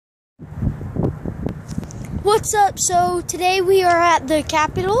What's up? So today we are at the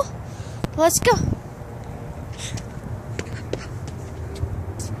Capitol. Let's go.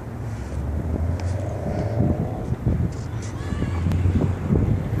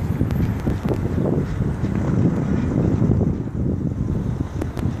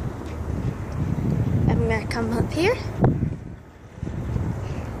 I'm gonna come up here.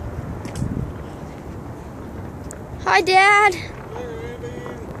 Hi, Dad.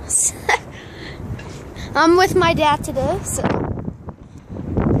 I'm with my dad today, so.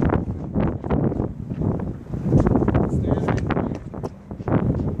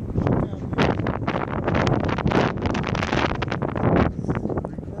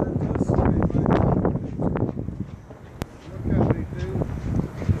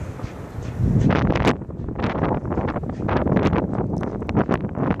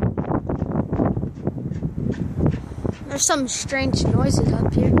 There's some strange noises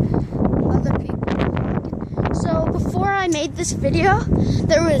up here. Other people. So before I made this video,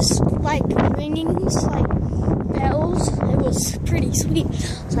 there was like ringings, like bells. It was pretty sweet.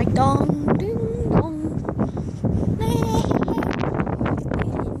 It's like dong, ding, dong.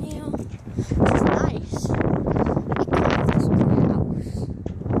 It's nice.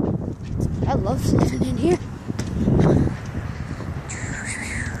 I love living in here.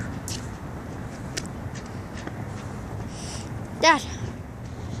 Dad,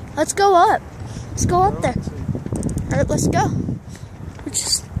 let's go up. Let's go up there. All right, let's go. We're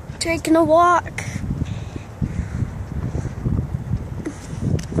just taking a walk.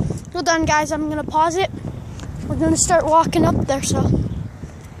 Hold on, guys. I'm gonna pause it. We're gonna start walking up there. So, all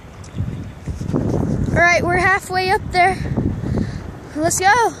right, we're halfway up there. Let's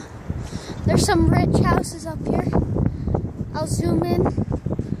go. There's some rich houses up here. I'll zoom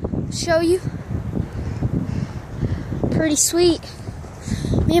in, show you. Pretty sweet.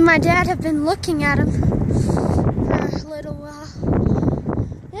 Me and my dad have been looking at them for a little while.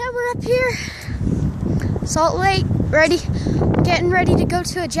 Yeah, we're up here. Salt Lake, getting ready to go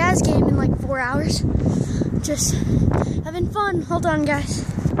to a jazz game in like 4 hours. Just having fun. Hold on, guys.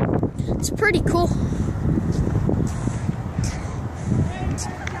 It's pretty cool.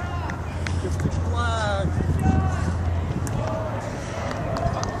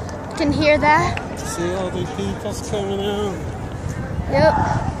 You can hear that. See all the people's coming out. Yep.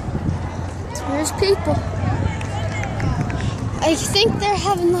 There's people. I think they're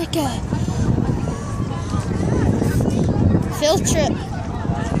having like a field trip.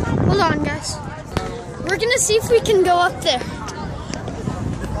 Hold on, guys. We're gonna see if we can go up there.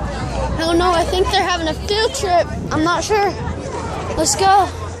 I don't know. I think they're having a field trip. I'm not sure. Let's go.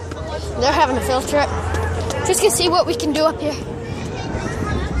 They're having a field trip. Just gonna see what we can do up here.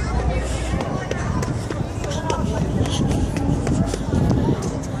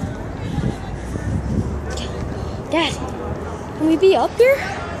 Dad, can we be up here?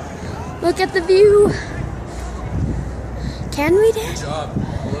 Look at the view. Can we, Dad? Good job. I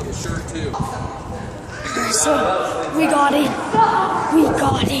love the shirt too. So, we got it. We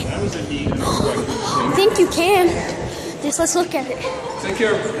got it. I think you can. Just let's look at it. Take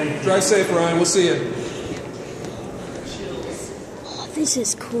care. Drive safe, Ryan. We'll see you. Oh, this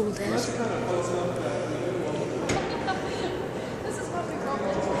is cool, Dad.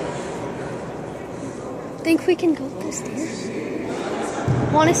 Think we can go up the stairs?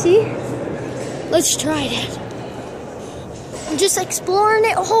 Wanna see? Let's try it. I'm just exploring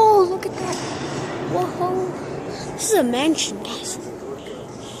it. Oh, look at that. Whoa. This is a mansion, guys.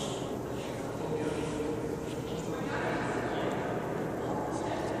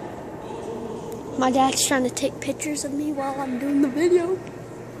 My dad's trying to take pictures of me while I'm doing the video.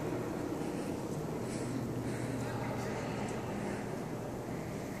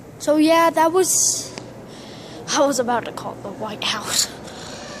 So yeah, I was about to call it the White House.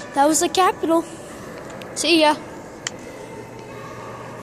 That was the Capitol. See ya.